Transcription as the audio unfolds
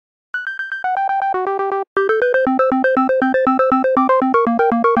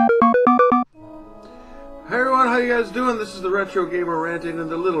you guys doing? This is the Retro Gamer Ranting and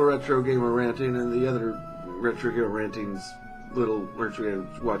the Little Retro Gamer Ranting and the other Retro Gamer Ranting's little Retro Gamer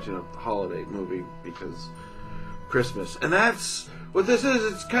watching a holiday movie because Christmas. And that's what this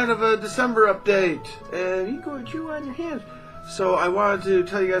is. It's kind of a December update. And you go chew on your hands. So I wanted to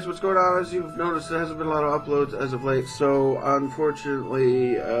tell you guys what's going on. As you've noticed, there hasn't been a lot of uploads as of late. So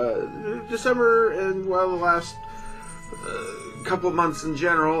unfortunately, December and the last couple of months in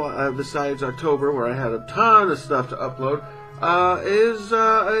general, besides October, where I had a ton of stuff to upload, is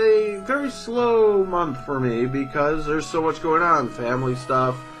a very slow month for me because there's so much going on. Family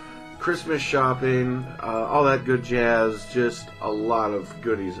stuff, Christmas shopping, all that good jazz, just a lot of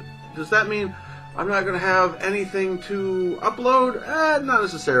goodies. Does that mean I'm not going to have anything to upload? Not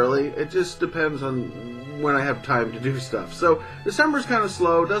necessarily. It just depends on when I have time to do stuff. So December's kind of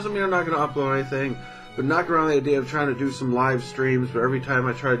slow. Doesn't mean I'm not going to upload anything. But knock around the idea of trying to do some live streams, but every time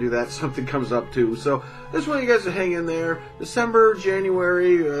I try to do that, something comes up too. So I just want you guys to hang in there. December,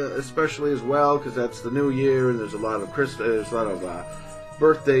 January, especially as well, because that's the new year, and there's a lot of there's a lot of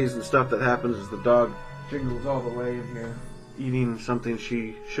birthdays and stuff that happens as the dog jiggles all the way in here, eating something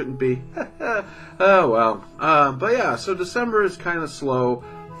she shouldn't be. Oh well. But yeah, so December is kind of slow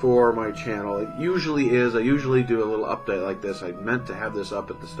for my channel. It usually is. I usually do a little update like this. I meant to have this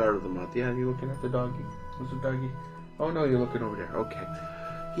up at the start of the month. Yeah, you looking at the doggy? What's the doggy? Oh no, you're looking over there. Okay.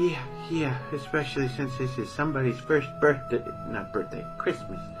 Yeah, especially since this is somebody's first birthday, not birthday,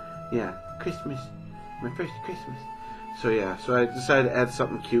 Christmas. Yeah, Christmas. My first Christmas. So yeah, so I decided to add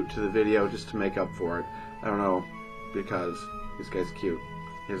something cute to the video just to make up for it. I don't know, because this guy's cute.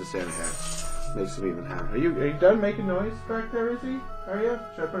 He has a Santa hat. Makes him even happy. Are you done making noise back there, is he? Are you?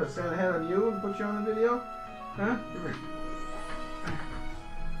 Should I put a Santa hat on you and put you on the video? Huh? Come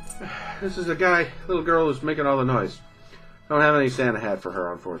here. This is a little girl who's making all the noise. Don't have any Santa hat for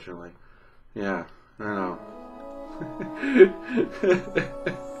her, unfortunately. Yeah, I know.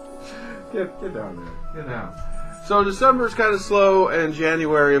 Get down there. Get down. So December's kind of slow, and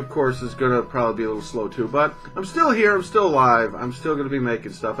January, of course, is going to probably be a little slow too. But I'm still here. I'm still alive. I'm still going to be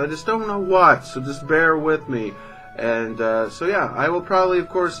making stuff. I just don't know what, so just bear with me. And so yeah, I will probably, of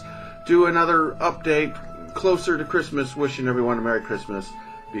course, do another update closer to Christmas, wishing everyone a Merry Christmas,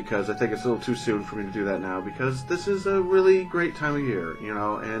 because I think it's a little too soon for me to do that now, because this is a really great time of year, you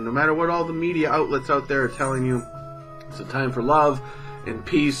know, and no matter what all the media outlets out there are telling you, it's a time for love and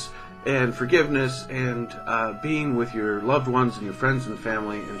peace and forgiveness and being with your loved ones and your friends and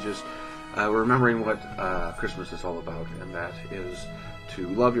family, and just remembering what Christmas is all about, and that is to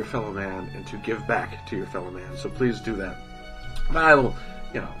love your fellow man and to give back to your fellow man. So please do that. But I will,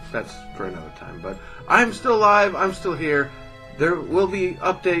 that's for another time. But I'm still alive. I'm still here. There will be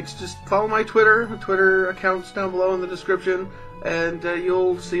updates. Just follow my Twitter accounts down below in the description, and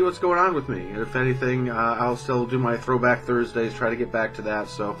you'll see what's going on with me. And if anything, I'll still do my Throwback Thursdays, try to get back to that.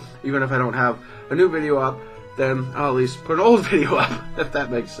 So even if I don't have a new video up, then I'll at least put an old video up, if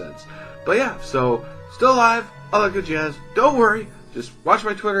that makes sense. But yeah, so still alive, all that good jazz. Don't worry, just watch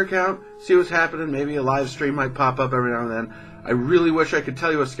my Twitter account, see what's happening. Maybe a live stream might pop up every now and then. I really wish I could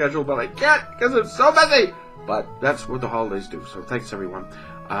tell you a schedule, but I can't because I'm so busy. But that's what the holidays do, so thanks everyone.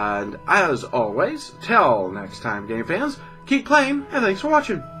 And as always, till next time, game fans, keep playing, and thanks for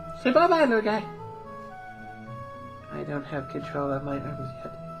watching. Say bye-bye, little guy. I don't have control of my arms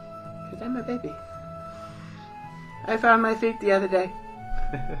yet, because I'm a baby. I found my feet the other day.